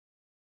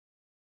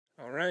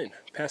Alright,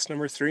 pass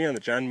number 3 on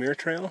the John Muir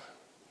Trail.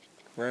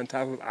 We're on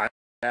top of Island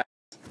Pass.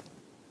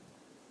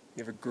 You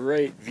have a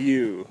great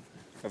view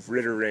of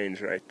Ritter Range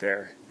right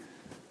there.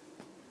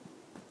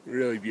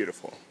 Really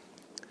beautiful.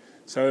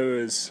 So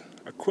it was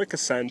a quick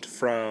ascent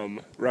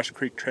from Rush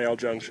Creek Trail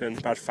Junction,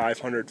 about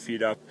 500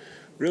 feet up.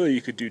 Really,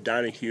 you could do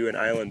Donahue and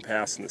Island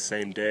Pass in the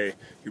same day.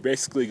 You're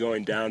basically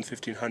going down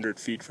 1,500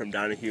 feet from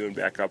Donahue and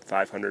back up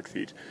 500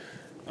 feet.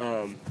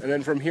 And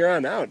then from here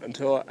on out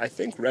until, I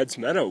think, Red's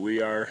Meadow,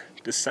 we are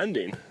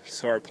descending.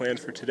 So our plan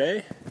for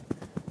today,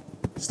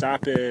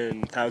 stop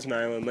in Thousand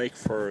Island Lake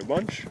for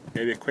lunch,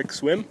 maybe a quick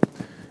swim,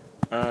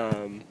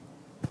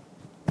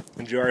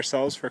 enjoy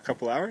ourselves for a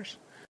couple hours,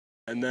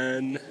 and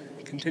then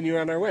continue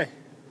on our way.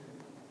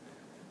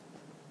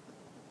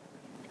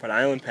 But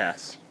Island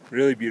Pass,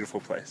 really beautiful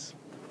place.